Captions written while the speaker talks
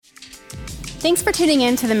Thanks for tuning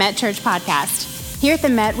in to the Met Church podcast. Here at the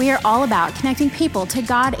Met, we are all about connecting people to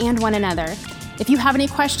God and one another. If you have any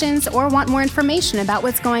questions or want more information about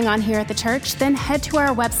what's going on here at the church, then head to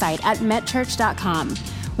our website at metchurch.com.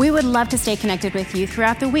 We would love to stay connected with you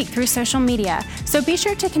throughout the week through social media, so be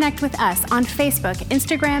sure to connect with us on Facebook,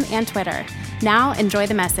 Instagram, and Twitter. Now, enjoy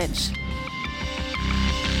the message.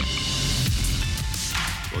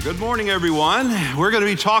 Well, good morning, everyone. We're going to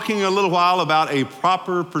be talking a little while about a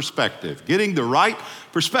proper perspective, getting the right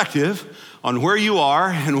perspective on where you are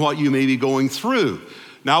and what you may be going through.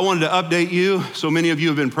 Now, I wanted to update you. So many of you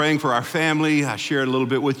have been praying for our family. I shared a little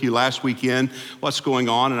bit with you last weekend what's going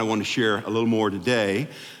on, and I want to share a little more today.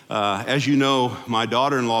 As you know, my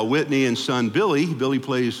daughter-in-law, Whitney, and son, Billy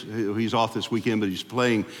plays, he's off this weekend, but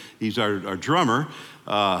he's our drummer.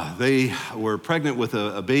 They were pregnant with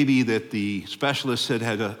a baby that the specialist said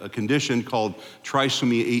had a condition called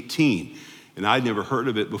trisomy 18. And I'd never heard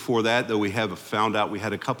of it before that, though we have found out we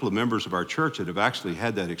had a couple of members of our church that have actually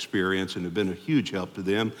had that experience and have been a huge help to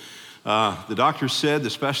them. The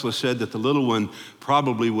specialist said that the little one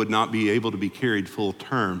probably would not be able to be carried full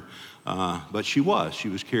term, but she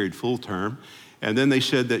was carried full term. And then they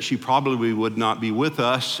said that she probably would not be with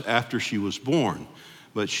us after she was born.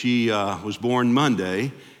 But she was born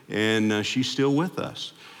Monday, and she's still with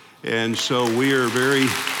us. And so we are very,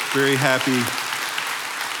 very happy.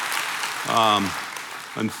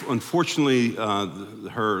 Unfortunately,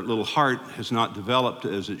 her little heart has not developed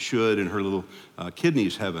as it should, and her little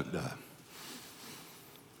kidneys haven't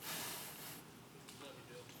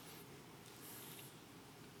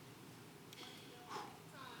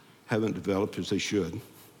developed as they should.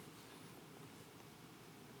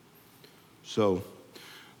 So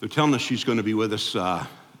they're telling us she's going to be with us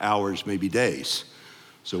hours, maybe days.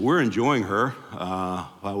 So we're enjoying her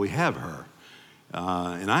while we have her.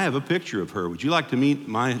 And I have a picture of her. Would you like to meet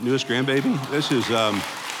my newest grandbaby? This is, you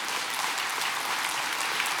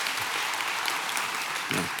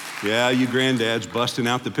granddads busting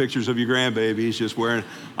out the pictures of your grandbabies, just wearing.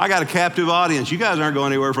 I got a captive audience. You guys aren't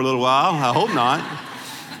going anywhere for a little while. I hope not.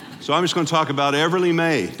 So I'm just going to talk about Everly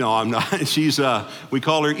May. No, I'm not. We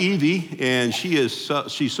call her Evie, and she's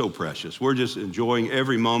so precious. We're just enjoying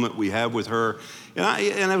every moment we have with her.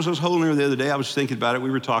 And as I was holding her the other day, I was thinking about it.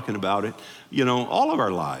 We were talking about it. You know, all of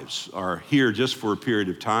our lives are here just for a period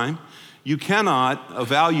of time. You cannot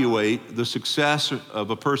evaluate the success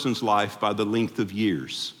of a person's life by the length of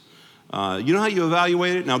years. You know how you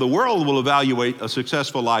evaluate it? Now, the world will evaluate a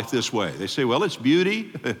successful life this way. They say, well, it's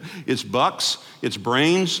beauty, it's bucks, it's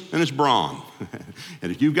brains, and it's brawn.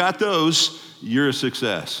 And if you've got those, you're a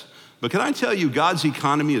success. But can I tell you, God's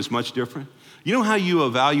economy is much different. You know how you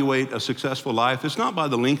evaluate a successful life? It's not by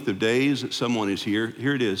the length of days that someone is here.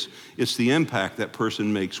 Here it is. It's the impact that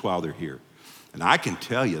person makes while they're here. And I can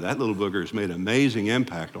tell you, that little booger has made an amazing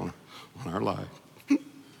impact on our life.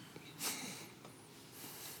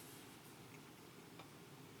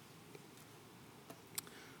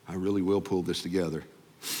 I really will pull this together.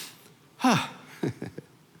 I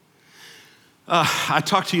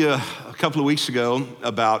talked to you a couple of weeks ago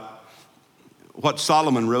about what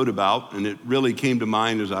Solomon wrote about, and it really came to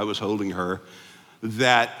mind as I was holding her,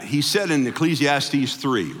 that he said in Ecclesiastes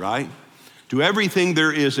 3, right? To everything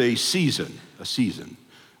there is a season.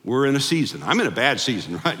 We're in a season. I'm in a bad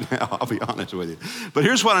season right now, I'll be honest with you. But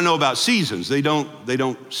here's what I know about seasons. They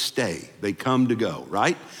don't stay. They come to go,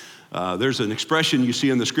 right? There's an expression you see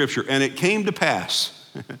in the scripture, and it came to pass.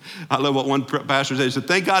 I love what one pastor said. He said,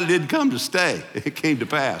 thank God it didn't come to stay. It came to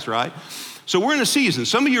pass, right? So we're in a season.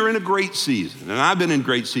 Some of you are in a great season, and I've been in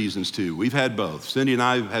great seasons too. We've had both. Cindy and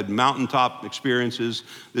I have had mountaintop experiences.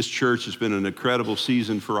 This church has been an incredible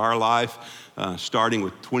season for our life, starting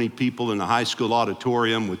with 20 people in a high school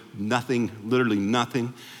auditorium with nothing, literally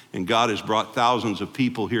nothing. And God has brought thousands of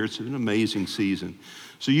people here. It's an amazing season.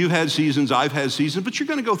 So you've had seasons, I've had seasons, but you're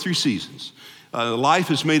going to go through seasons.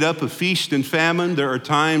 Life is made up of feast and famine. There are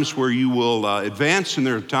times where you will advance, and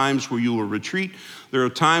there are times where you will retreat. There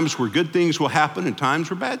are times where good things will happen and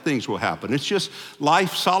times where bad things will happen. It's just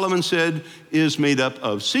life, Solomon said, is made up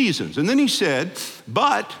of seasons. And then he said,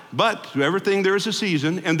 but to everything there is a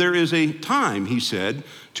season, and there is a time, he said,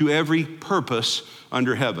 to every purpose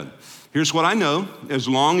under heaven. Here's what I know. As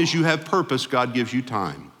long as you have purpose, God gives you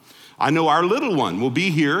time. I know our little one will be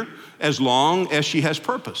here as long as she has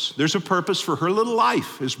purpose. There's a purpose for her little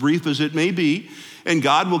life, as brief as it may be, and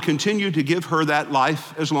God will continue to give her that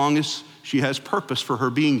life as long as she has purpose for her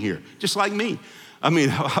being here, just like me. I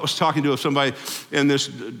mean, I was talking to somebody, and this,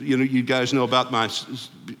 you guys know about my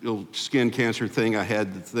skin cancer thing. I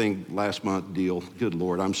had the thing last month deal. Good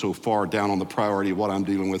Lord, I'm so far down on the priority of what I'm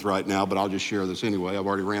dealing with right now, but I'll just share this anyway. I've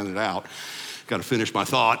already ran it out. got to finish my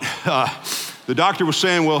thought. The doctor was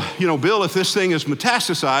saying, well, Bill, if this thing is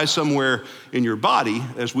metastasized somewhere in your body,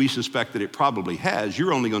 as we suspect that it probably has,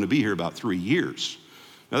 you're only going to be here about 3 years.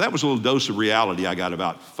 Now, that was a little dose of reality I got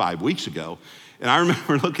about 5 weeks ago. And I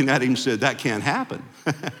remember looking at him and said, that can't happen.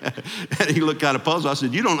 And he looked kind of puzzled. I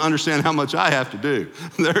said, you don't understand how much I have to do.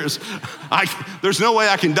 There's no way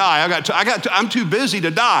I can die. I'm too busy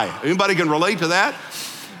to die. Anybody can relate to that?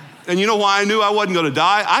 And you know why I knew I wasn't going to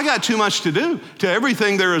die? I got too much to do. To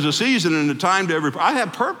everything there is a season and a time to every. I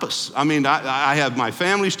have purpose. I mean, I have my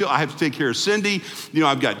family still. I have to take care of Cindy.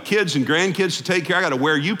 I've got kids and grandkids to take care of. I got to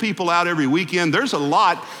wear you people out every weekend. There's a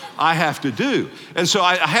lot I have to do. And so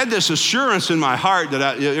I had this assurance in my heart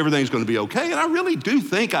that everything's going to be okay. And I really do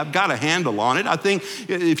think I've got a handle on it. I think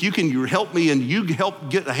if you can help me and you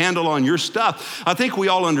help get a handle on your stuff, I think we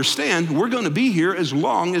all understand we're going to be here as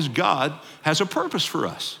long as God has a purpose for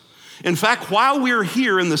us. In fact, while we're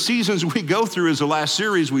here in the seasons we go through, as the last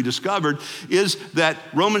series we discovered, is that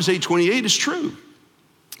Romans 8:28 is true.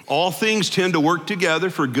 All things tend to work together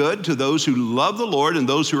for good to those who love the Lord and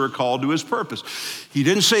those who are called to his purpose. He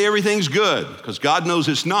didn't say everything's good, because God knows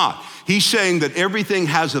it's not. He's saying that everything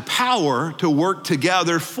has the power to work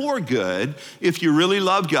together for good if you really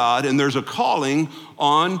love God and there's a calling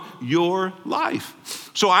on your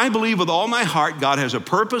life. So I believe with all my heart, God has a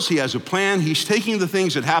purpose, he has a plan. He's taking the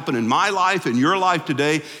things that happen in my life and your life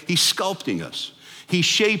today, he's sculpting us. He's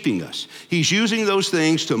shaping us. He's using those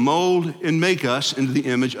things to mold and make us into the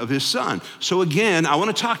image of his son. So again, I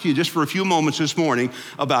want to talk to you just for a few moments this morning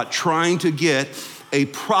about trying to get a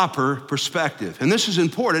proper perspective. And this is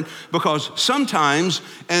important because sometimes,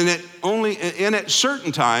 and at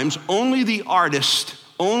certain times, only the artist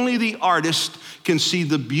can see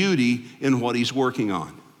the beauty in what he's working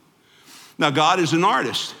on. Now, God is an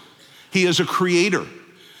artist. He is a creator.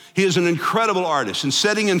 He is an incredible artist. And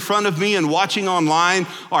sitting in front of me and watching online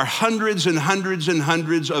are hundreds and hundreds and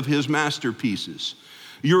hundreds of his masterpieces.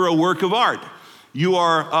 You're a work of art. You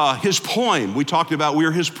are his poem.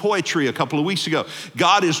 We're his poetry a couple of weeks ago.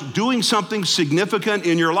 God is doing something significant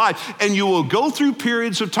in your life, and you will go through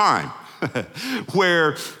periods of time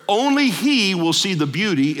where only he will see the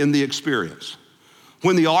beauty in the experience.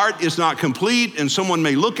 When the art is not complete and someone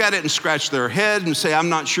may look at it and scratch their head and say, I'm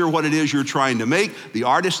not sure what it is you're trying to make, the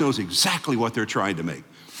artist knows exactly what they're trying to make.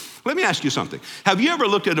 Let me ask you something. Have you ever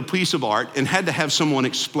looked at a piece of art and had to have someone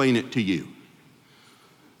explain it to you?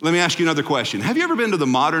 Let me ask you another question. Have you ever been to the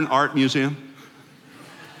Modern Art Museum?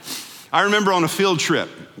 I remember on a field trip,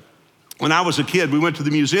 when I was a kid, we went to the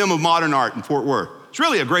Museum of Modern Art in Fort Worth. It's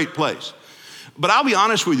really a great place. But I'll be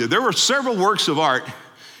honest with you, there were several works of art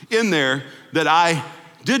in there that I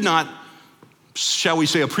did not, shall we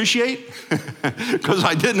say, appreciate, because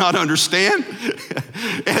I did not understand.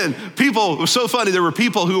 And it was so funny, there were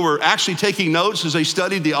people who were actually taking notes as they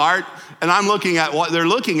studied the art, and I'm looking at what they're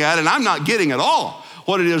looking at, and I'm not getting at all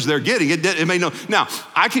what it is they're getting. It made no. Now,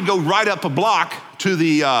 I could go right up a block to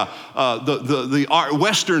the art,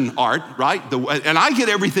 Western art, right? And I get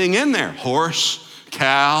everything in there: horse,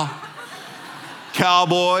 cow,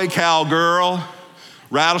 cowboy, cowgirl,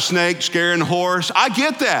 rattlesnake, scaring horse. I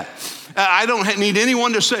get that. I don't need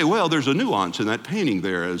anyone to say, well, there's a nuance in that painting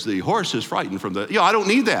there as the horse is frightened from the, I don't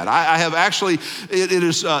need that. I have actually, it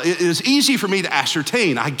is easy for me to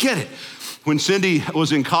ascertain. I get it. When Cindy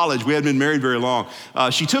was in college, we hadn't been married very long,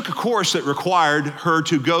 she took a course that required her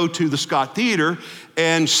to go to the Scott Theater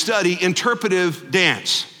and study interpretive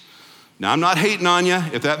dance. Now, I'm not hating on you.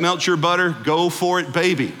 If that melts your butter, go for it,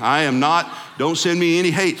 baby. I am not. Don't send me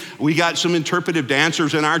any hate. We got some interpretive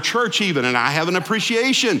dancers in our church even, and I have an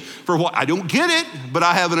appreciation for what, I don't get it, but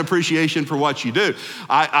I have an appreciation for what you do.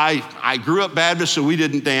 I grew up Baptist, so we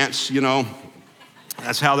didn't dance,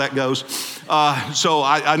 That's how that goes. So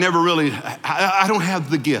I never really, I don't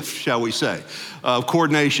have the gift, shall we say, of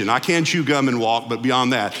coordination. I can chew gum and walk, but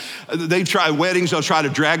beyond that. They've tried weddings, they'll try to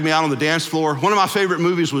drag me out on the dance floor. One of my favorite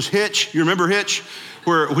movies was Hitch. You remember Hitch?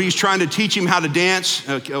 Where he's trying to teach him how to dance.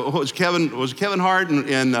 Was Kevin Hart?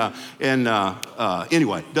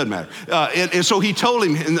 Anyway, doesn't matter. And so he told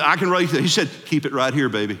him, and I can relate to that. He said, keep it right here,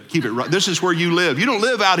 baby. Keep it right. This is where you live. You don't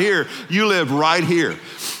live out here. You live right here.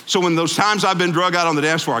 So when those times I've been drug out on the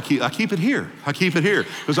dance floor, I keep it here. I keep it here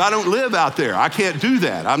because I don't live out there. I can't do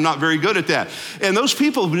that. I'm not very good at that. And those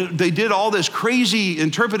people, they did all this crazy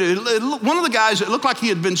interpretive. One of the guys, it looked like he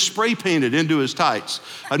had been spray painted into his tights.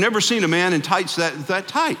 I've never seen a man in tights that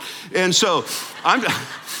tight. And so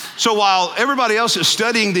while everybody else is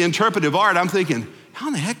studying the interpretive art, I'm thinking, how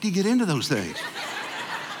in the heck do you get into those things?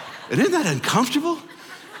 And isn't that uncomfortable?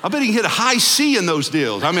 I bet he can hit a high C in those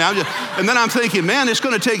deals. And then I'm thinking, man, it's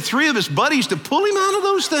going to take 3 of his buddies to pull him out of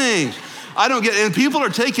those things. I don't get, and people are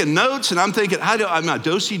taking notes, and I'm thinking, I'm not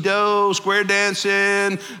do-si-do, square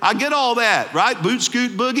dancing. I get all that, right? Boot,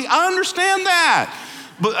 scoot, boogie. I understand that.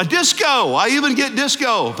 But a disco, I even get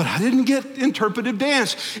disco, but I didn't get interpretive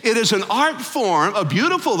dance. It is an art form, a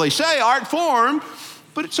beautiful, they say, art form,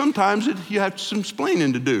 but sometimes you have some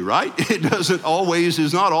explaining to do, right? It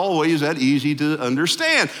is not always that easy to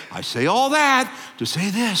understand. I say all that to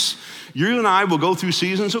say this. You and I will go through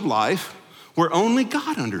seasons of life where only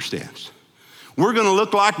God understands. We're gonna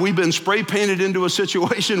look like we've been spray painted into a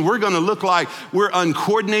situation. We're gonna look like we're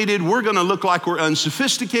uncoordinated. We're gonna look like we're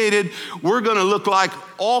unsophisticated. We're gonna look like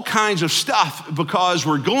all kinds of stuff because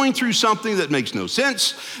we're going through something that makes no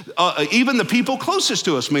sense. Even the people closest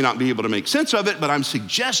to us may not be able to make sense of it, but I'm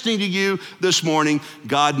suggesting to you this morning,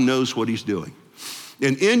 God knows what he's doing.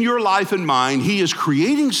 And in your life and mine, he is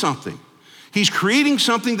creating something. He's creating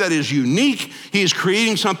something that is unique. He is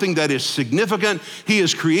creating something that is significant. He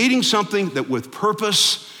is creating something that with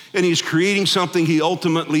purpose, and he's creating something he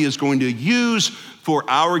ultimately is going to use for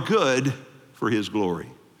our good, for his glory.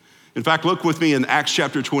 In fact, look with me in Acts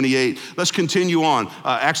chapter 28. Let's continue on,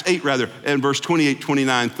 Acts 8 rather, and verse 28,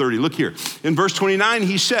 29, 30. Look here. In verse 29,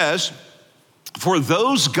 he says, for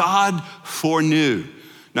those God foreknew.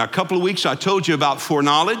 Now, a couple of weeks I told you about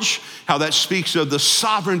foreknowledge, how that speaks of the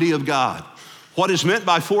sovereignty of God. What is meant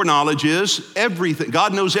by foreknowledge is everything.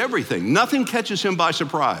 God knows everything. Nothing catches him by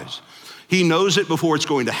surprise. He knows it before it's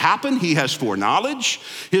going to happen. He has foreknowledge.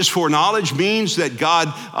 His foreknowledge means that God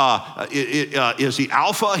is the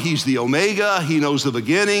Alpha, he's the Omega. He knows the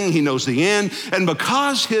beginning, he knows the end. And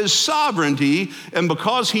because his sovereignty and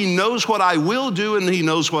because he knows what I will do and he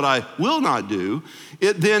knows what I will not do,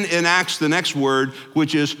 it then enacts the next word,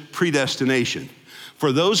 which is predestination.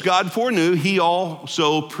 For those God foreknew, he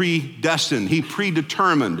also predestined. He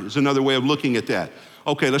predetermined is another way of looking at that.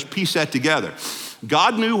 Okay, let's piece that together.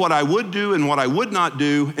 God knew what I would do and what I would not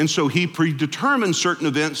do, and so he predetermined certain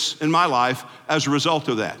events in my life as a result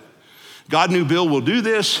of that. God knew Bill will do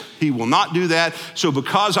this, he will not do that. So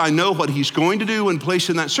because I know what he's going to do when placed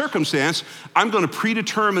in that circumstance, I'm going to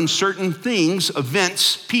predetermine certain things,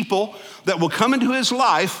 events, people that will come into his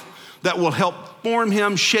life that will help form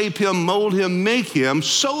him, shape him, mold him, make him,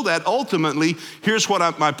 so that ultimately, here's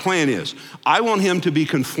what my plan is. I want him to be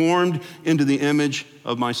conformed into the image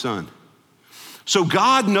of my son. So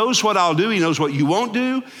God knows what I'll do. He knows what you won't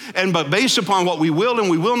do. But based upon what we will and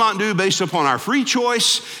we will not do, based upon our free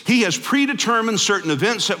choice, he has predetermined certain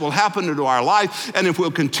events that will happen into our life. And if we'll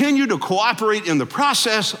continue to cooperate in the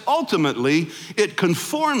process, ultimately, it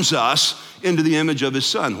conforms us into the image of his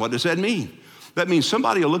son. What does that mean? That means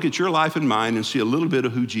somebody will look at your life and mine and see a little bit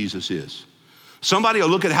of who Jesus is. Somebody will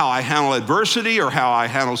look at how I handle adversity or how I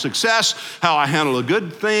handle success, how I handle a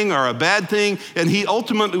good thing or a bad thing, and he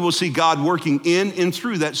ultimately will see God working in and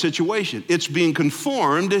through that situation. It's being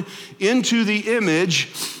conformed into the image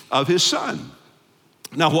of his son.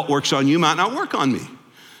 Now, what works on you might not work on me.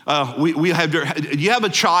 Do you have a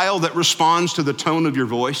child that responds to the tone of your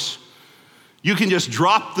voice? You can just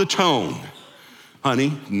drop the tone.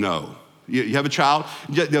 Honey, no. You have a child,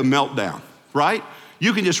 they'll melt down, right?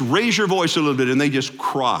 You can just raise your voice a little bit and they just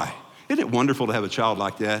cry. Isn't it wonderful to have a child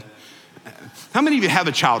like that? How many of you have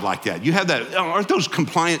a child like that? You have that, aren't those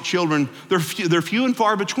compliant children? They're few and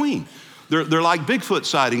far between. They're like Bigfoot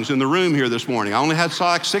sightings in the room here this morning. I only had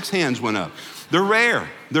 6 hands went up. They're rare.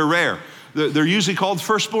 They're usually called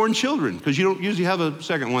firstborn children because you don't usually have a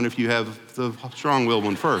second one if you have the strong-willed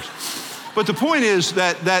one first. But the point is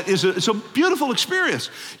it's a beautiful experience.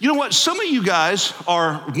 You know what? Some of you guys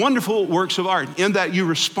are wonderful works of art in that you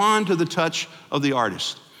respond to the touch of the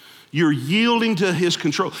artist. You're yielding to his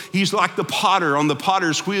control. He's like the potter on the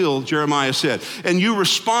potter's wheel, Jeremiah said. And you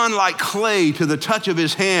respond like clay to the touch of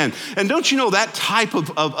his hand. And don't you know that type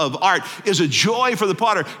of art is a joy for the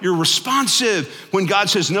potter? You're responsive. When God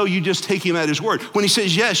says no, you just take him at his word. When he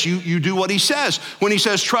says yes, you do what he says. When he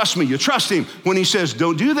says trust me, you trust him. When he says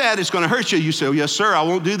don't do that, it's going to hurt you, you say, oh, yes, sir, I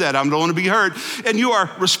won't do that. I don't want to be hurt. And you are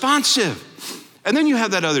responsive. And then you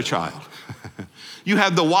have that other child. You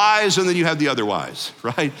have the wise and then you have the other wise,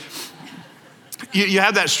 right? You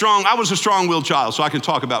have that I was a strong-willed child, so I can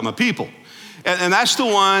talk about my people. And that's the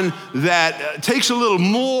one that takes a little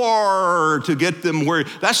more to get them where,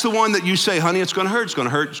 that's the one that you say, honey, it's going to hurt, it's going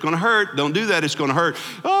to hurt, it's going to hurt. Don't do that, it's going to hurt.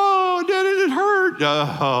 Oh, did it hurt?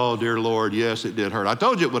 Oh, dear Lord, yes, it did hurt. I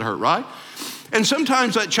told you it would hurt, right? And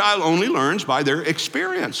sometimes that child only learns by their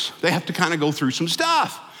experience. They have to kind of go through some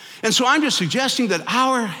stuff. And so I'm just suggesting that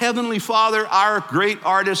our Heavenly Father, our great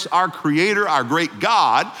artist, our creator, our great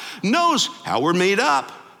God knows how we're made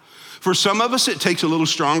up. For some of us, it takes a little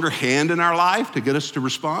stronger hand in our life to get us to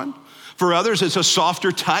respond. For others, it's a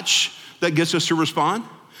softer touch that gets us to respond?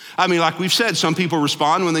 I mean, like we've said, some people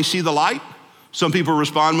respond when they see the light. Some people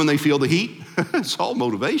respond when they feel the heat. It's all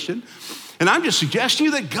motivation. And I'm just suggesting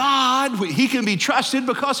to you that God, he can be trusted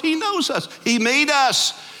because he knows us. He made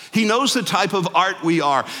us. He knows the type of art we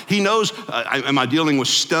are. He knows, am I dealing with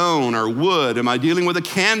stone or wood? Am I dealing with a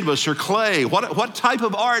canvas or clay? What type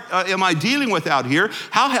of art am I dealing with out here?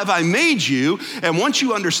 How have I made you? And once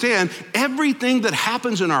you understand, everything that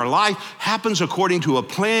happens in our life happens according to a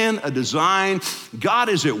plan, a design. God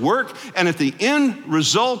is at work, and at the end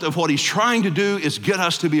result of what he's trying to do is get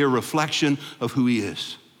us to be a reflection of who he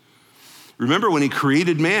is. Remember when he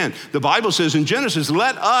created man, the Bible says in Genesis,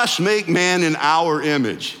 let us make man in our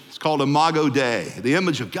image. It's called Imago Dei, the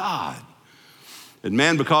image of God. And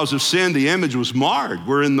man, because of sin, the image was marred.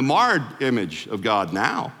 We're in the marred image of God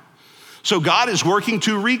now. So God is working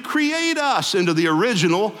to recreate us into the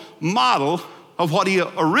original model of what he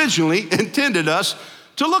originally intended us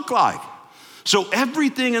to look like. So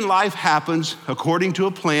everything in life happens according to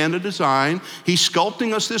a plan, a design. He's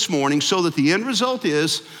sculpting us this morning so that the end result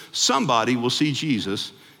is somebody will see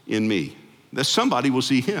Jesus in me. That somebody will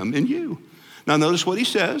see him in you. Now notice what he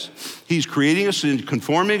says. He's creating us and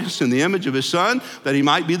conforming us in the image of his son, that he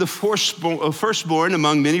might be the firstborn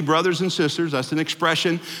among many brothers and sisters. That's an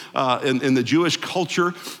expression in the Jewish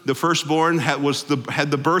culture. The firstborn had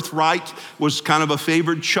the birthright, was kind of a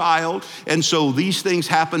favored child. And so these things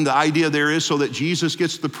happen. The idea there is so that Jesus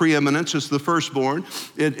gets the preeminence as the firstborn.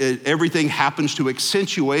 Everything happens to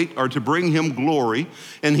accentuate or to bring him glory.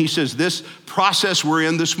 And he says this process we're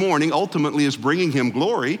in this morning ultimately is bringing him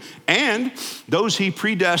glory. And those he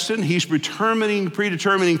predestined, he's predetermining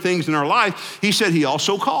things in our life. He said he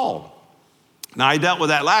also called. Now, I dealt with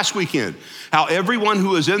that last weekend, how everyone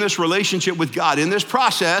who is in this relationship with God, in this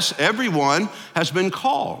process, everyone has been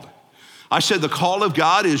called. I said the call of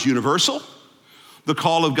God is universal. The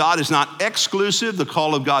call of God is not exclusive. The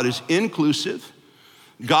call of God is inclusive.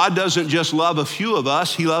 God doesn't just love a few of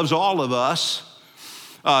us, he loves all of us.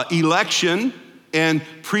 Election and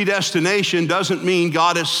predestination doesn't mean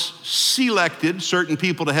God has selected certain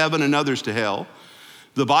people to heaven and others to hell.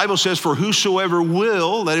 The Bible says, for whosoever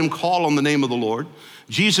will, let him call on the name of the Lord.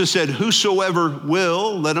 Jesus said, whosoever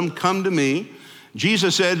will, let him come to me.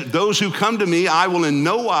 Jesus said, those who come to me, I will in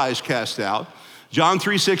no wise cast out. John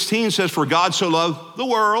 3:16 says, for God so loved the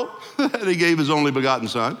world that he gave his only begotten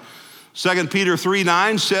son. 2 Peter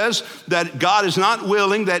 3:9 says that God is not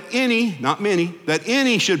willing that any, not many, that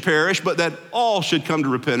any should perish, but that all should come to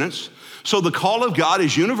repentance. So the call of God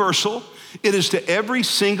is universal. It is to every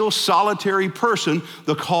single solitary person.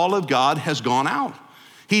 The call of God has gone out.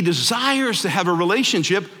 He desires to have a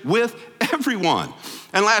relationship with everyone.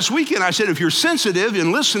 And last weekend I said, if you're sensitive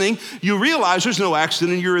and listening, you realize there's no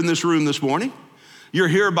accident you're in this room this morning. You're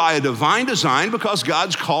here by a divine design because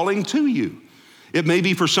God's calling to you. It may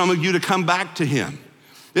be for some of you to come back to him.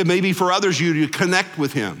 It may be for others you to connect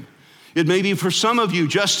with him. It may be for some of you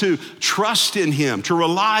just to trust in him, to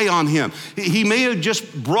rely on him. He may have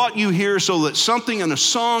just brought you here so that something in a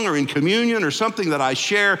song or in communion or something that I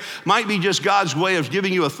share might be just God's way of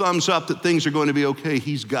giving you a thumbs up that things are going to be okay.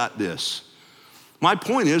 He's got this. My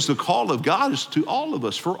point is the call of God is to all of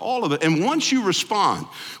us, for all of it. And once you respond,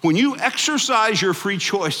 when you exercise your free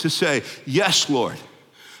choice to say, yes, Lord,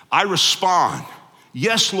 I respond.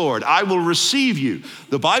 Yes, Lord, I will receive you.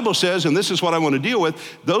 The Bible says, and this is what I want to deal with,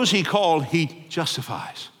 those he called, he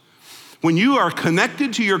justifies. When you are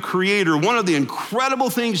connected to your Creator, one of the incredible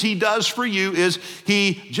things he does for you is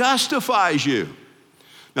he justifies you.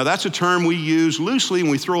 Now, that's a term we use loosely and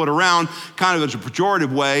we throw it around kind of as a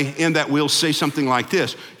pejorative way in that we'll say something like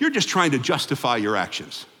this. You're just trying to justify your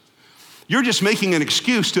actions. You're just making an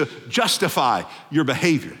excuse to justify your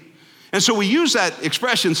behavior. And so we use that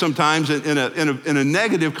expression sometimes in a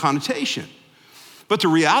negative connotation. But the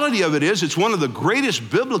reality of it is it's one of the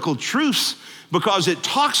greatest biblical truths because it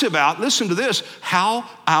talks about, listen to this, how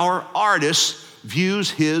our artist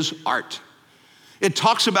views his art. It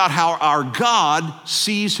talks about how our God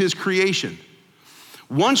sees his creation.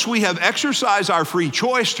 Once we have exercised our free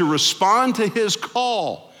choice to respond to his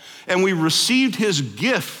call and we received his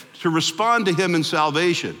gift to respond to him in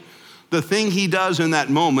salvation, the thing he does in that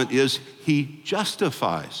moment is he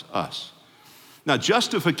justifies us. Now,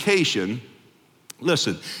 justification,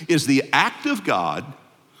 listen, is the act of God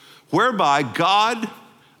whereby God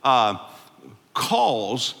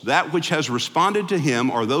calls that which has responded to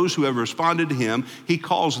him or those who have responded to him, he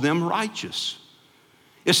calls them righteous.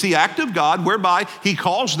 It's the act of God whereby he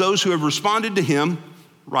calls those who have responded to him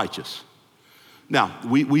righteous. Now,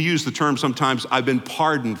 we use the term sometimes, I've been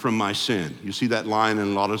pardoned from my sin. You see that line in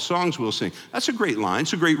a lot of songs we'll sing. That's a great line.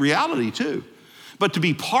 It's a great reality too. But to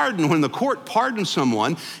be pardoned, when the court pardons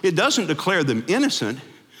someone, it doesn't declare them innocent.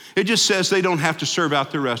 It just says they don't have to serve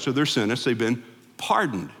out the rest of their sentence. They've been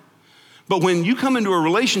pardoned. But when you come into a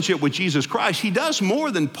relationship with Jesus Christ, he does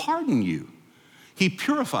more than pardon you. He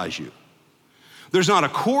purifies you. There's not a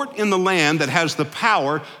court in the land that has the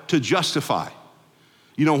power to justify.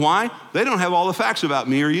 You know why? They don't have all the facts about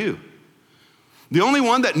me or you. The only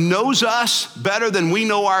one that knows us better than we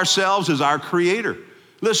know ourselves is our Creator.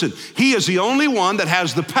 Listen, he is the only one that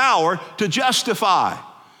has the power to justify.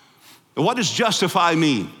 And what does justify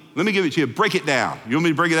mean? Let me give it to you. Break it down. You want me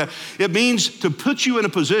to break it down? It means to put you in a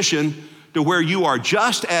position to where you are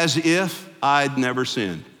just as if I'd never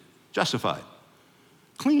sinned. Justified.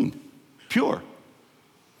 Clean. Pure.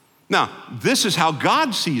 Now, this is how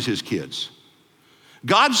God sees his kids.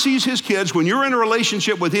 God sees his kids, when you're in a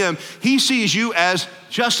relationship with him, he sees you as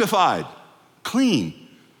justified, clean,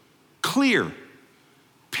 clear,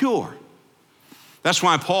 pure. That's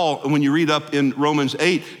why Paul, when you read up in Romans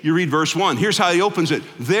 8, you read verse 1. Here's how he opens it.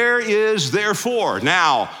 There is therefore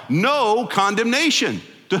now no condemnation.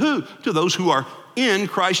 To who? To those who are in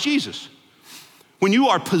Christ Jesus. When you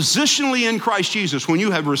are positionally in Christ Jesus, when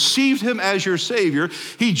you have received him as your Savior,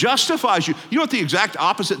 he justifies you. You know what the exact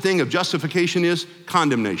opposite thing of justification is?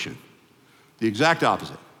 Condemnation. The exact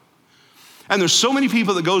opposite. And there's so many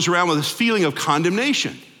people that goes around with this feeling of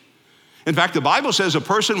condemnation. In fact, the Bible says a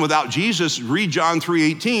person without Jesus, read John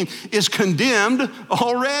 3:18, is condemned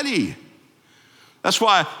already. That's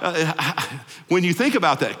why when you think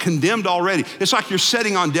about that, condemned already, it's like you're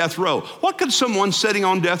sitting on death row. What could someone sitting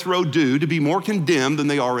on death row do to be more condemned than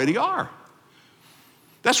they already are?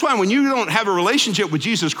 That's why when you don't have a relationship with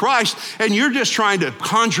Jesus Christ and you're just trying to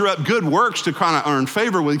conjure up good works to kind of earn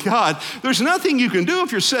favor with God, there's nothing you can do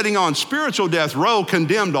if you're sitting on spiritual death row,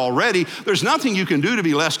 condemned already. There's nothing you can do to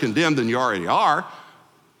be less condemned than you already are,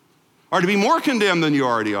 or to be more condemned than you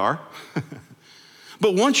already are.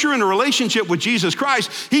 But once you're in a relationship with Jesus Christ,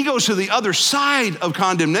 he goes to the other side of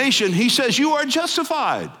condemnation. He says, you are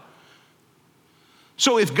justified.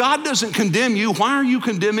 So if God doesn't condemn you, why are you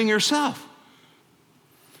condemning yourself?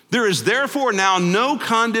 There is therefore now no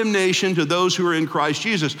condemnation to those who are in Christ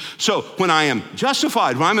Jesus. So when I am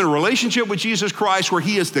justified, when I'm in a relationship with Jesus Christ where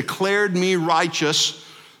he has declared me righteous,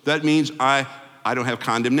 that means I don't have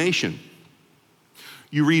condemnation.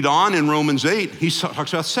 You read on in Romans 8, he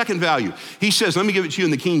talks about second value. He says, let me give it to you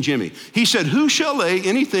in the King Jimmy. He said, who shall lay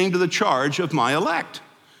anything to the charge of my elect?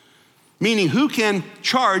 Meaning, who can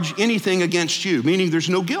charge anything against you? Meaning there's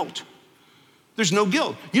no guilt. There's no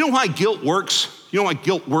guilt. You know why guilt works? You know why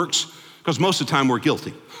guilt works? Because most of the time we're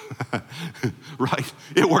guilty, right?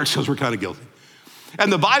 It works because we're kind of guilty.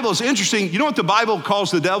 And the Bible is interesting. You know what the Bible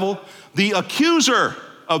calls the devil? The accuser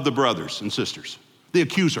of the brothers and sisters. The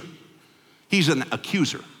accuser. He's an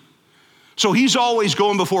accuser. So he's always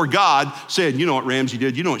going before God saying, you know what Ramsey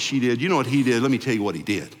did, you know what she did, you know what he did, let me tell you what he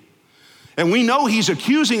did. And we know he's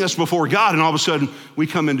accusing us before God, and all of a sudden we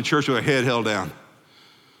come into church with our head held down.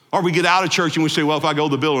 Or we get out of church and we say, well, if I go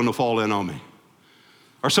to the building, it'll fall in on me.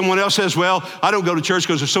 Or someone else says, well, I don't go to church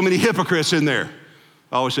because there's so many hypocrites in there.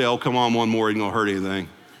 I always say, oh, come on, one more, it ain't gonna hurt anything.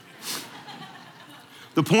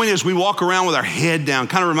 The point is we walk around with our head down.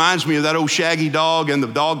 Kind of reminds me of that old Shaggy dog and the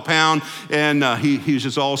dog pound. And he was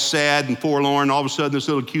just all sad and forlorn. All of a sudden, this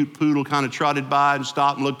little cute poodle kind of trotted by and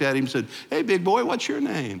stopped and looked at him and said, hey, big boy, what's your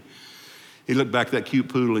name? He looked back at that cute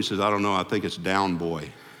poodle. He says, I don't know. I think it's Down Boy.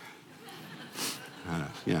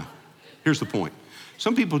 Yeah. Here's the point.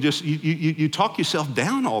 Some people just, you talk yourself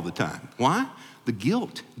down all the time. Why? The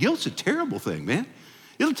guilt. Guilt's a terrible thing, man.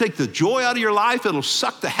 It'll take the joy out of your life. It'll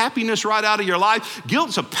suck the happiness right out of your life.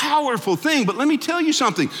 Guilt's a powerful thing, but let me tell you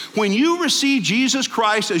something. When you receive Jesus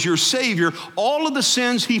Christ as your Savior, all of the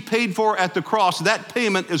sins he paid for at the cross, that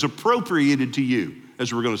payment is appropriated to you,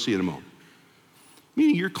 as we're going to see in a moment.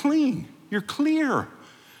 Meaning you're clean, you're clear.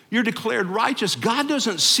 You're declared righteous. God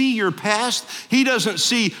doesn't see your past. He doesn't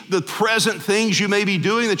see the present things you may be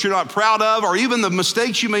doing that you're not proud of, or even the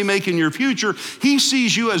mistakes you may make in your future. He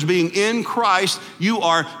sees you as being in Christ. You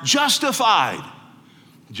are justified,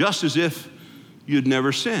 just as if you'd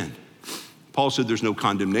never sinned. Paul said there's no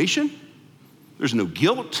condemnation. There's no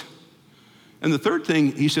guilt. And the third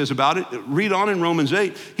thing he says about it, read on in Romans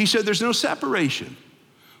 8, he said there's no separation.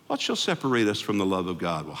 What shall separate us from the love of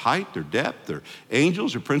God? Well, height or depth or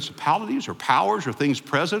angels or principalities or powers or things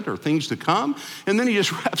present or things to come? And then he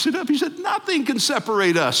just wraps it up. He said, nothing can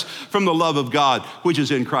separate us from the love of God, which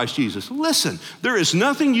is in Christ Jesus. Listen, there is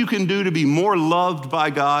nothing you can do to be more loved by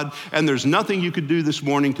God, and there's nothing you could do this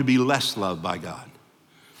morning to be less loved by God.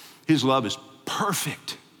 His love is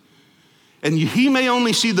perfect. And he may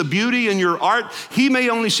only see the beauty in your art. He may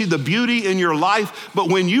only see the beauty in your life. But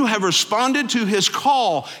when you have responded to his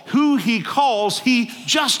call, who he calls, he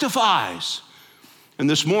justifies. And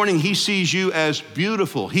this morning, he sees you as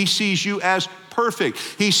beautiful. He sees you as perfect.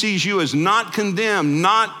 He sees you as not condemned,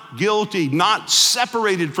 not guilty, not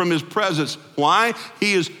separated from his presence. Why?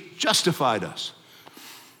 He has justified us.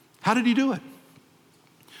 How did he do it?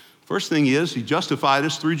 First thing is, he justified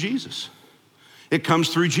us through Jesus. It comes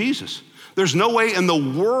through Jesus. There's no way in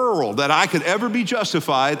the world that I could ever be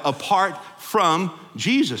justified apart from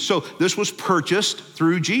Jesus. So this was purchased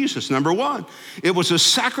through Jesus, number one. It was a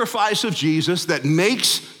sacrifice of Jesus that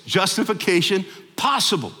makes justification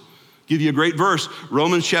possible. I'll give you a great verse,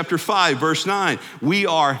 Romans chapter 5, verse 9. We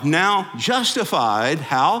are now justified,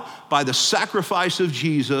 how? By the sacrifice of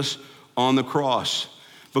Jesus on the cross.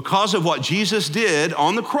 Because of what Jesus did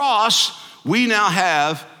on the cross, we now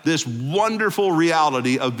have this wonderful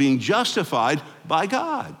reality of being justified by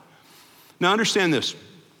God. Now understand this.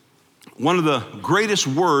 One of the greatest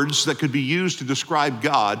words that could be used to describe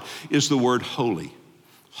God is the word holy.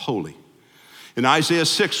 Holy. In Isaiah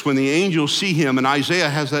 6, when the angels see him, and Isaiah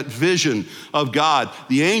has that vision of God,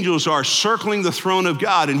 the angels are circling the throne of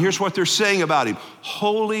God, and here's what they're saying about him.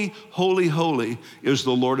 Holy, holy, holy is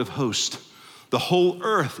the Lord of hosts. The whole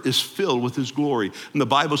earth is filled with his glory. And the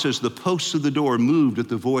Bible says the posts of the door moved at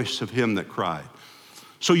the voice of him that cried.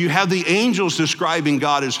 So you have the angels describing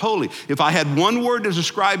God as holy. If I had one word to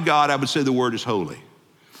describe God, I would say the word is holy.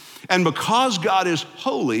 And because God is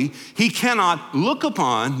holy, he cannot look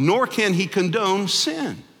upon, nor can he condone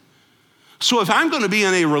sin. So if I'm going to be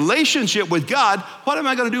in a relationship with God, what am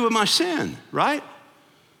I going to do with my sin, right?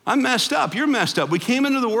 I'm messed up. You're messed up. We came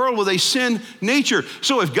into the world with a sin nature.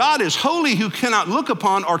 So if God is holy who cannot look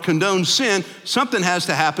upon or condone sin, something has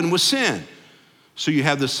to happen with sin. So you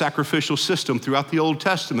have this sacrificial system throughout the Old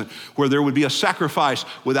Testament where there would be a sacrifice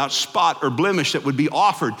without spot or blemish that would be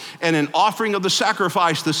offered. And in offering of the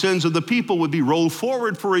sacrifice, the sins of the people would be rolled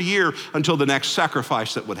forward for a year until the next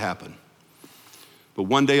sacrifice that would happen. But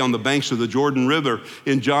one day on the banks of the Jordan River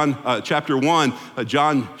in John chapter 1,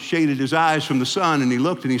 John shaded his eyes from the sun and he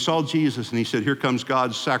looked and he saw Jesus and he said, here comes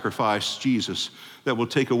God's sacrifice, Jesus, that will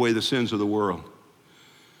take away the sins of the world.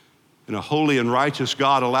 And a holy and righteous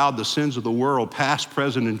God allowed the sins of the world, past,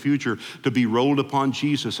 present, and future, to be rolled upon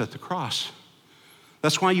Jesus at the cross.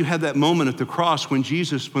 That's why you had that moment at the cross when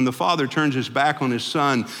the Father turns his back on his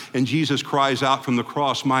Son and Jesus cries out from the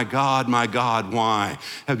cross, my God, why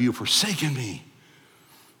have you forsaken me?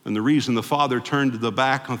 And the reason the Father turned the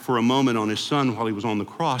back for a moment on his Son while he was on the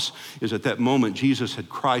cross is at that moment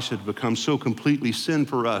Christ had become so completely sin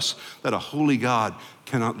for us that a holy God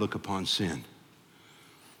cannot look upon sin.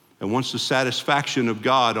 And once the satisfaction of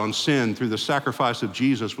God on sin through the sacrifice of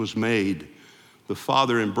Jesus was made, the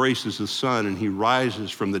Father embraces the Son and he rises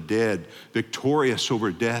from the dead, victorious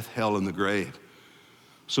over death, hell, and the grave.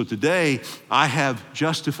 So today, I have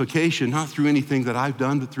justification, not through anything that I've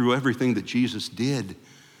done, but through everything that Jesus did.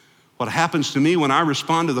 What happens to me when I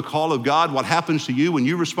respond to the call of God, what happens to you when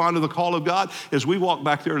you respond to the call of God, is we walk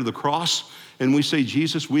back there to the cross and we say,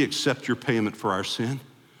 Jesus, we accept your payment for our sin.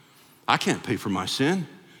 I can't pay for my sin.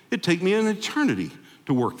 It'd take me an eternity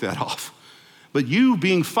to work that off. But you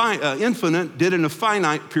being infinite did in a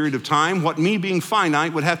finite period of time what me being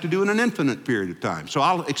finite would have to do in an infinite period of time. So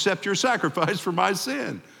I'll accept your sacrifice for my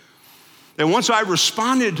sin. And once I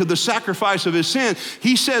responded to the sacrifice of his sin,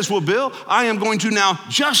 he says, well, Bill, I am going to now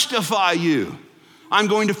justify you. I'm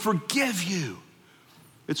going to forgive you.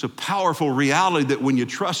 It's a powerful reality that when you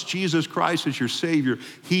trust Jesus Christ as your Savior,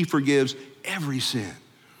 he forgives every sin.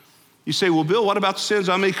 You say, well, Bill, what about the sins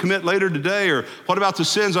I may commit later today? Or what about the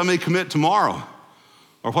sins I may commit tomorrow?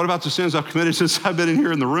 Or what about the sins I've committed since I've been in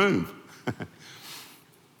here in the room?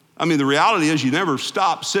 I mean, the reality is you never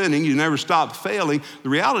stop sinning. You never stop failing.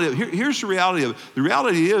 Here's the reality of it. The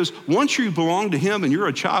reality is once you belong to him and you're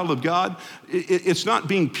a child of God, it's not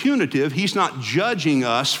being punitive. He's not judging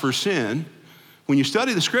us for sin. When you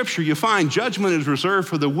study the scripture, you find judgment is reserved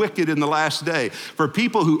for the wicked in the last day, for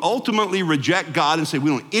people who ultimately reject God and say, we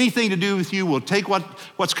don't have anything to do with you. We'll take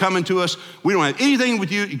what's coming to us. We don't have anything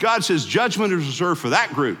with you. God says judgment is reserved for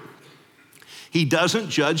that group. He doesn't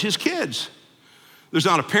judge his kids. There's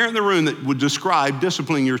not a parent in the room that would describe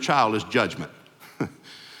disciplining your child as judgment.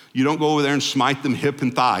 You don't go over there and smite them hip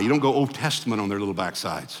and thigh. You don't go Old Testament on their little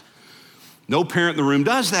backsides. No parent in the room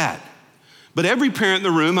does that. But every parent in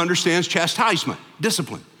the room understands chastisement,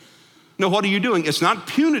 discipline. Now, what are you doing? It's not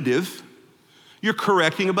punitive. You're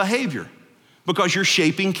correcting a behavior because you're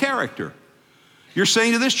shaping character. You're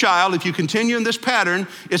saying to this child, if you continue in this pattern,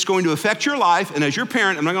 it's going to affect your life. And as your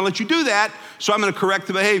parent, I'm not going to let you do that, so I'm going to correct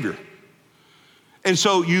the behavior. And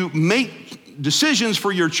so you make decisions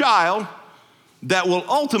for your child that will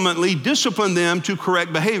ultimately discipline them to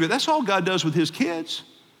correct behavior. That's all God does with his kids.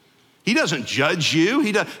 He doesn't judge you.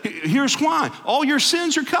 Here's why. All your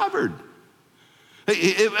sins are covered.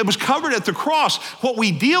 It was covered at the cross. What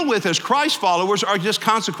we deal with as Christ followers are just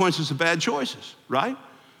consequences of bad choices, right?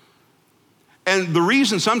 And the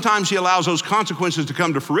reason sometimes he allows those consequences to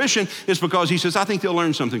come to fruition is because he says, I think they'll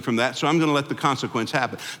learn something from that, so I'm going to let the consequence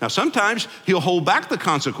happen. Now, sometimes he'll hold back the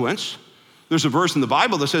consequence. There's a verse in the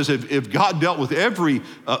Bible that says if God dealt with every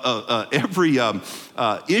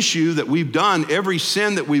issue that we've done, every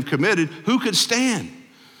sin that we've committed, who could stand?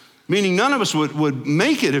 Meaning none of us would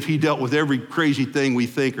make it if he dealt with every crazy thing we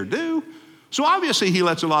think or do. So obviously he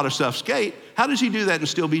lets a lot of stuff skate. How does he do that and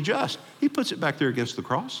still be just? He puts it back there against the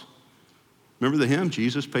cross. Remember the hymn,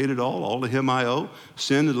 Jesus paid it all to him I owe.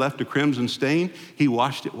 Sin had left a crimson stain. He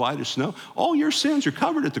washed it white as snow. All your sins are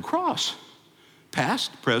covered at the cross.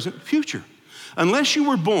 Past, present, future. Unless you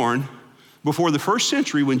were born before the first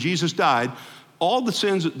century when Jesus died, all the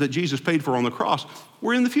sins that Jesus paid for on the cross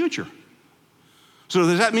were in the future. So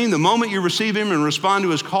does that mean the moment you receive him and respond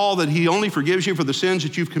to his call that he only forgives you for the sins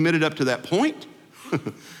that you've committed up to that point?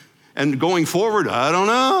 And going forward, I don't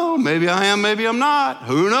know, maybe I am, maybe I'm not,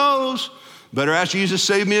 who knows? Better ask Jesus,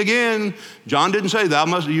 save me again. John didn't say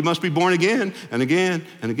you must be born again and again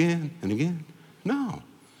and again and again. No,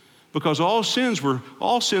 because all sins were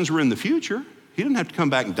in the future. He didn't have to come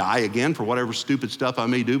back and die again for whatever stupid stuff I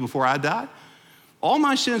may do before I die. All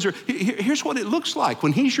my sins are, here's what it looks like.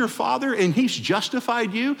 When he's your father and he's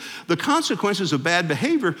justified you, the consequences of bad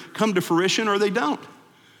behavior come to fruition or they don't.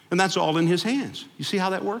 And that's all in his hands. You see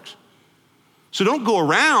how that works? So don't go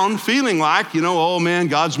around feeling like, oh man,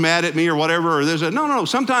 God's mad at me or whatever. Or no.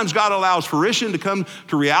 Sometimes God allows fruition to come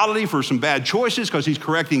to reality for some bad choices because he's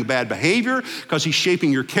correcting bad behavior, because he's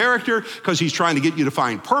shaping your character, because he's trying to get you to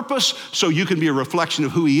find purpose so you can be a reflection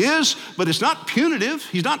of who he is. But it's not punitive.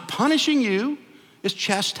 He's not punishing you. It's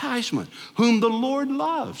chastisement. Whom the Lord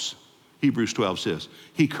loves, Hebrews 12 says.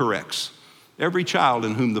 He corrects every child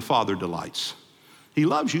in whom the Father delights. He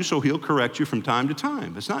loves you, so he'll correct you from time to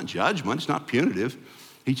time. It's not judgment. It's not punitive.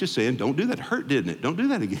 He's just saying, don't do that. It hurt, didn't it? Don't do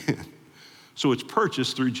that again. So it's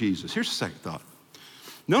purchased through Jesus. Here's the second thought.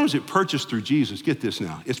 Not only is it purchased through Jesus, get this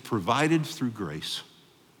now, it's provided through grace.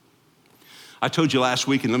 I told you last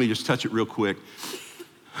week, and let me just touch it real quick.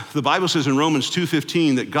 The Bible says in Romans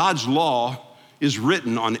 2:15 that God's law is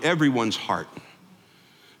written on everyone's heart.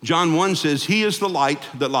 John 1 says, he is the light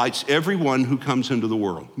that lights everyone who comes into the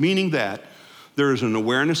world, meaning that there is an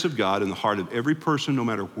awareness of God in the heart of every person, no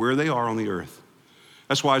matter where they are on the earth.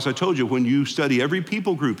 That's why, as I told you, when you study every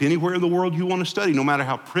people group, anywhere in the world you want to study, no matter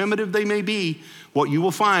how primitive they may be, what you will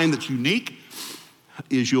find that's unique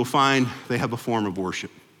is you'll find they have a form of worship.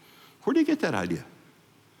 Where do you get that idea?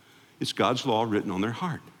 It's God's law written on their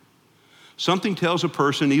heart. Something tells a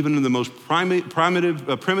person, even in the most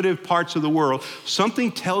primitive parts of the world,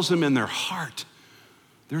 something tells them in their heart,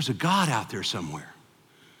 there's a God out there somewhere.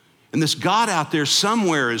 And this God out there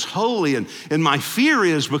somewhere is holy. And my fear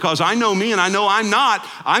is because I know me and I know I'm not,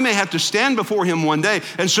 I may have to stand before him one day.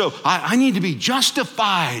 And so I need to be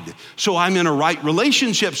justified so I'm in a right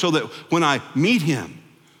relationship so that when I meet him,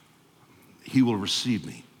 he will receive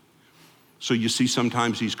me. So you see,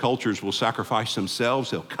 sometimes these cultures will sacrifice themselves.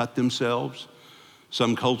 They'll cut themselves.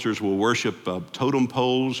 Some cultures will worship totem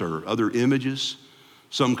poles or other images.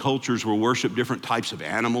 Some cultures will worship different types of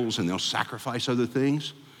animals and they'll sacrifice other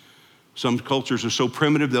things. Some cultures are so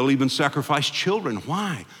primitive, they'll even sacrifice children.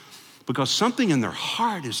 Why? Because something in their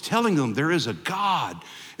heart is telling them there is a God,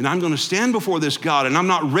 and I'm going to stand before this God, and I'm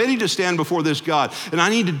not ready to stand before this God, and I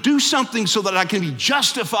need to do something so that I can be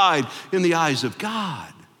justified in the eyes of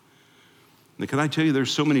God. And can I tell you,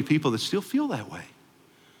 there's so many people that still feel that way.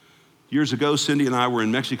 Years ago, Cindy and I were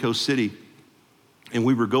in Mexico City, and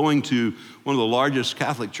we were going to one of the largest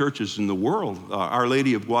Catholic churches in the world, Our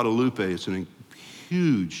Lady of Guadalupe. It's an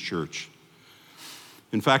huge church.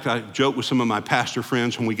 In fact, I joke with some of my pastor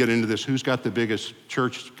friends when we get into this, who's got the biggest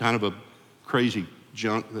church, kind of a crazy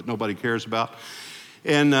junk that nobody cares about.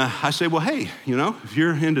 And I say, well, hey, if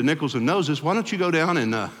you're into nickels and noses, why don't you go down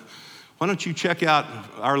and why don't you check out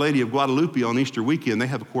Our Lady of Guadalupe on Easter weekend? They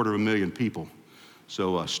have 250,000 people.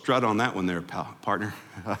 So strut on that one there, partner.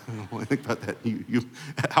 When I think about that,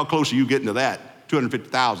 how close are you getting to that?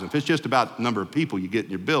 250,000. If it's just about the number of people you get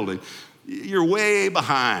in your building, you're way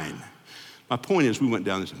behind. My point is, we went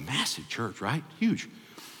down this massive church, right? Huge.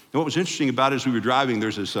 And what was interesting about it is we were driving,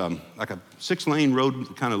 there's this like a 6-lane road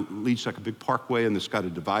that kind of leads like a big parkway, and it's got a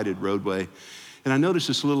divided roadway. And I noticed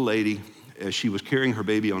this little lady as she was carrying her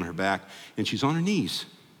baby on her back, and she's on her knees.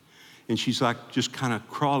 and she's like just kind of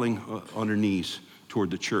crawling on her knees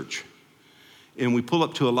toward the church. And we pull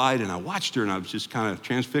up to a light, and I watched her, and I was just kind of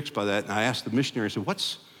transfixed by that. And I asked the missionary, I said,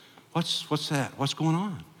 what's that? What's going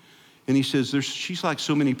on? And he says, she's like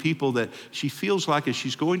so many people that she feels like as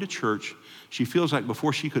she's going to church, she feels like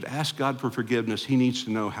before she could ask God for forgiveness, he needs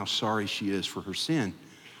to know how sorry she is for her sin.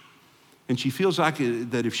 And she feels like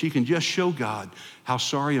that if she can just show God how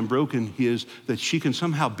sorry and broken he is, that she can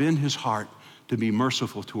somehow bend his heart to be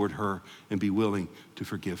merciful toward her and be willing to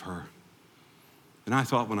forgive her. And I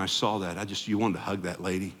thought when I saw that, you wanted to hug that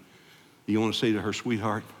lady. You want to say to her,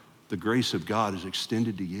 sweetheart, the grace of God is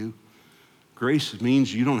extended to you. Grace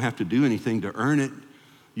means you don't have to do anything to earn it.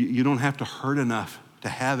 You don't have to hurt enough to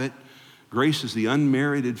have it. Grace is the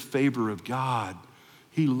unmerited favor of God.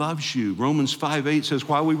 He loves you. Romans 5:8 says,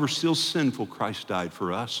 while we were still sinful, Christ died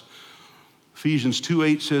for us. Ephesians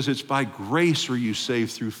 2:8 says, it's by grace are you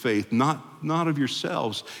saved through faith, not of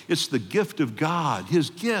yourselves. It's the gift of God, his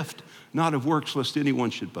gift, not of works, lest anyone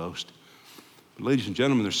should boast. But ladies and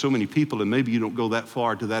gentlemen, there's so many people, and maybe you don't go that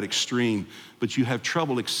far to that extreme, but you have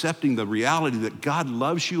trouble accepting the reality that God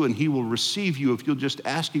loves you and he will receive you if you'll just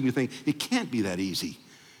ask him. You think, it can't be that easy.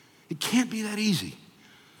 It can't be that easy.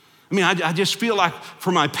 I mean, I just feel like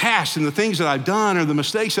for my past and the things that I've done or the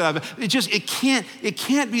mistakes that it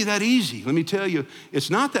can't be that easy. Let me tell you, it's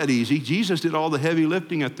not that easy. Jesus did all the heavy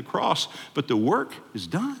lifting at the cross, but the work is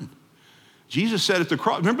done. Jesus said at the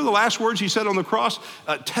cross, remember the last words he said on the cross?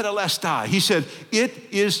 Tetelestai. He said, it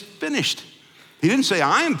is finished. He didn't say,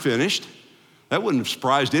 I am finished. That wouldn't have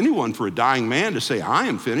surprised anyone for a dying man to say, I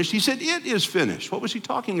am finished. He said, it is finished. What was he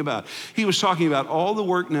talking about? He was talking about all the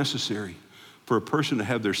work necessary for a person to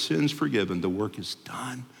have their sins forgiven. The work is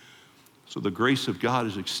done. So the grace of God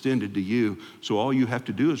is extended to you. So all you have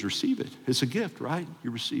to do is receive it. It's a gift, right?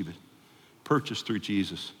 You receive it. Purchased through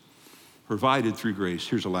Jesus. Provided through grace.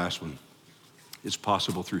 Here's the last one. It's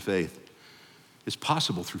possible through faith. It's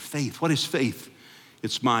possible through faith. What is faith?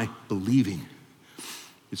 It's my believing.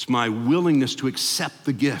 It's my willingness to accept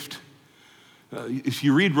the gift. If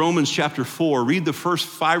you read Romans chapter 4, read the first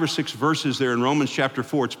 5 or 6 verses there in Romans chapter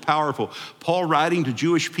 4. It's powerful. Paul writing to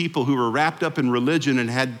Jewish people who were wrapped up in religion and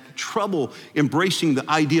had trouble embracing the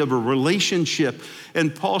idea of a relationship.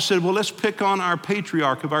 And Paul said, well, let's pick on our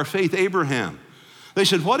patriarch of our faith, Abraham. They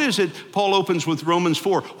said, what is it? Paul opens with Romans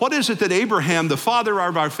 4. What is it that Abraham, the father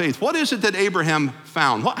of our faith, what is it that Abraham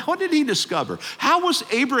found? What did he discover? How was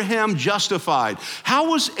Abraham justified?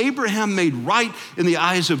 How was Abraham made right in the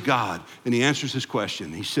eyes of God? And he answers his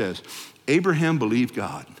question. He says, Abraham believed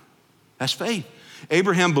God. That's faith.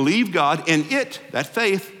 Abraham believed God, and that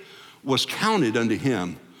faith, was counted unto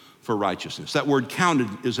him for righteousness. That word counted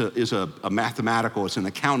is a mathematical, it's an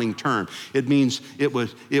accounting term. It means it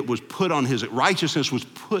was put on his, righteousness was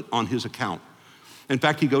put on his account. In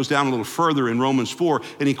fact, he goes down a little further in Romans 4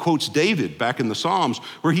 and he quotes David back in the Psalms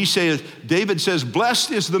where he says, David says,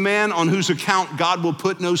 blessed is the man on whose account God will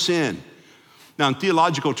put no sin. Now in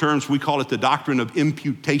theological terms, we call it the doctrine of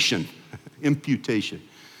imputation. Imputation.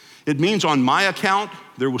 It means on my account,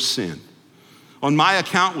 there was sin. On my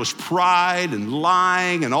account was pride and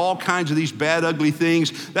lying and all kinds of these bad, ugly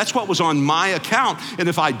things. That's what was on my account. And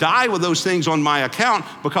if I die with those things on my account,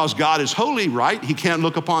 because God is holy, right? He can't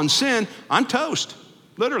look upon sin. I'm toast,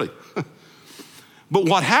 literally. But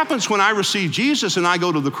what happens when I receive Jesus and I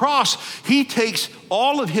go to the cross, he takes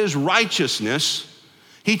all of his righteousness,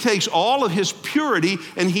 he takes all of his purity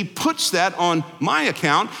and he puts that on my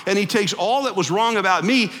account, and he takes all that was wrong about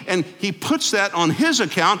me and he puts that on his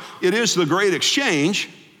account. It is the great exchange.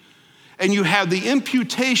 And you have the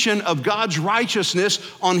imputation of God's righteousness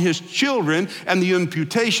on his children and the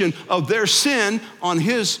imputation of their sin on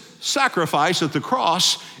his sacrifice at the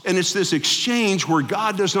cross. And it's this exchange where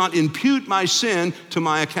God does not impute my sin to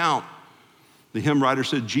my account. The hymn writer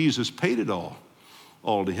said, Jesus paid it all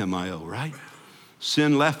to him I owe, right?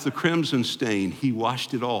 Sin left the crimson stain. He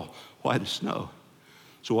washed it all white as snow.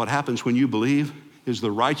 So what happens when you believe is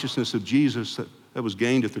the righteousness of Jesus that was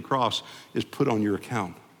gained at the cross is put on your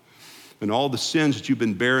account. And all the sins that you've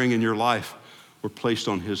been bearing in your life were placed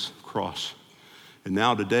on his cross. And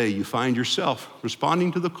now today you find yourself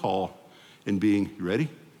responding to the call and being, you ready?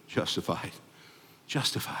 Justified.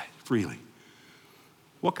 Justified freely.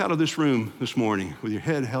 Walk out of this room this morning with your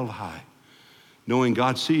head held high, knowing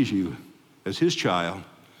God sees you as his child.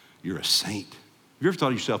 You're a saint. Have you ever thought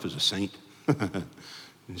of yourself as a saint?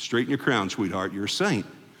 Straighten your crown, sweetheart. You're a saint.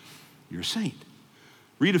 You're a saint.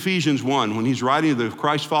 Read Ephesians 1. When he's writing to the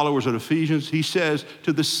Christ followers at Ephesians, he says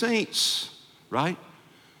to the saints, right?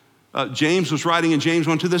 James was writing in James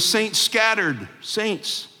 1 to the saints scattered,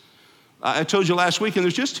 saints. I told you last week, and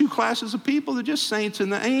there's just 2 classes of people. They're just saints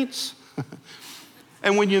and the ain'ts.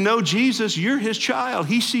 And when you know Jesus, you're his child.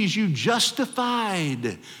 He sees you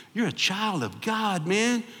justified. You're a child of God,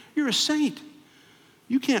 man. You're a saint.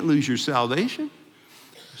 You can't lose your salvation.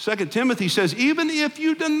 2 Timothy says, even if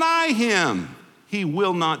you deny him, he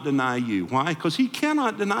will not deny you. Why? Because he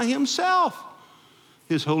cannot deny himself.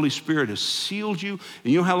 His Holy Spirit has sealed you.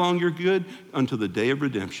 And you know how long you're good? Until the day of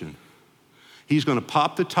redemption. He's going to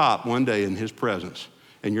pop the top one day in his presence,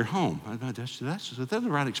 and you're home. That's the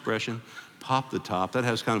right expression? Pop the top. That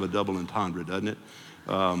has kind of a double entendre, doesn't it?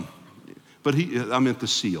 But I meant the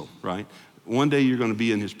seal, right? One day you're going to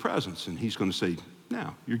be in his presence, and he's going to say,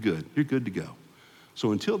 now, you're good. You're good to go.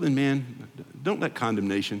 So until then, man, don't let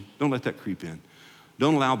condemnation, don't let that creep in.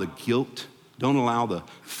 Don't allow the guilt. Don't allow the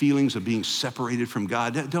feelings of being separated from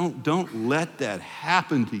God. Don't let that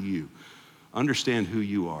happen to you. Understand who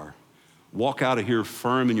you are. Walk out of here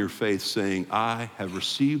firm in your faith saying, I have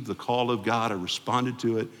received the call of God. I responded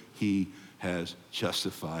to it. He has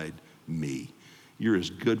justified me. You're as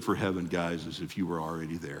good for heaven, guys, as if you were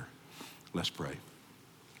already there. Let's pray.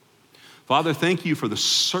 Father, thank you for the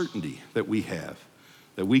certainty that we have,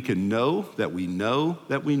 that we can know, that we know,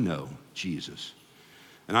 that we know Jesus.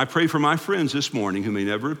 And I pray for my friends this morning who may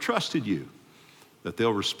never have trusted you, that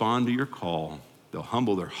they'll respond to your call, they'll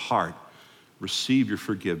humble their heart, receive your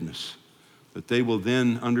forgiveness, that they will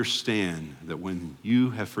then understand that when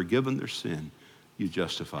you have forgiven their sin, you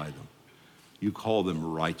justify them. You call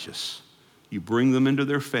them righteous. You bring them into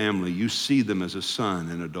their family. You see them as a son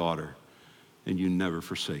and a daughter, and you never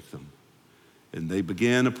forsake them. And they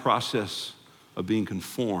began a process of being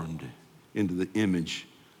conformed into the image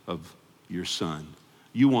of your Son.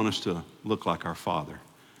 You want us to look like our Father.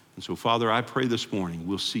 And so, Father, I pray this morning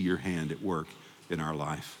we'll see your hand at work in our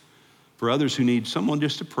life. For others who need someone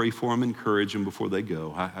just to pray for them, encourage them before they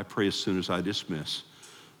go, I pray as soon as I dismiss,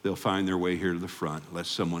 they'll find their way here to the front. Let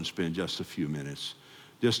someone spend just a few minutes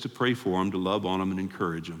just to pray for them, to love on them and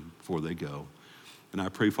encourage them before they go. And I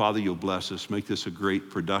pray, Father, you'll bless us. Make this a great,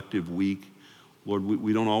 productive week. Lord,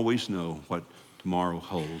 we don't always know what tomorrow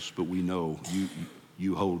holds, but we know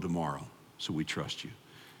you hold tomorrow, so we trust you.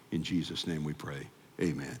 In Jesus' name we pray.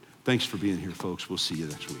 Amen. Thanks for being here, folks. We'll see you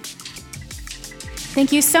next week.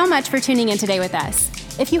 Thank you so much for tuning in today with us.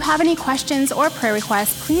 If you have any questions or prayer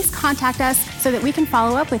requests, please contact us so that we can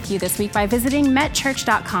follow up with you this week by visiting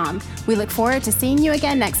metchurch.com. We look forward to seeing you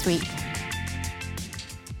again next week.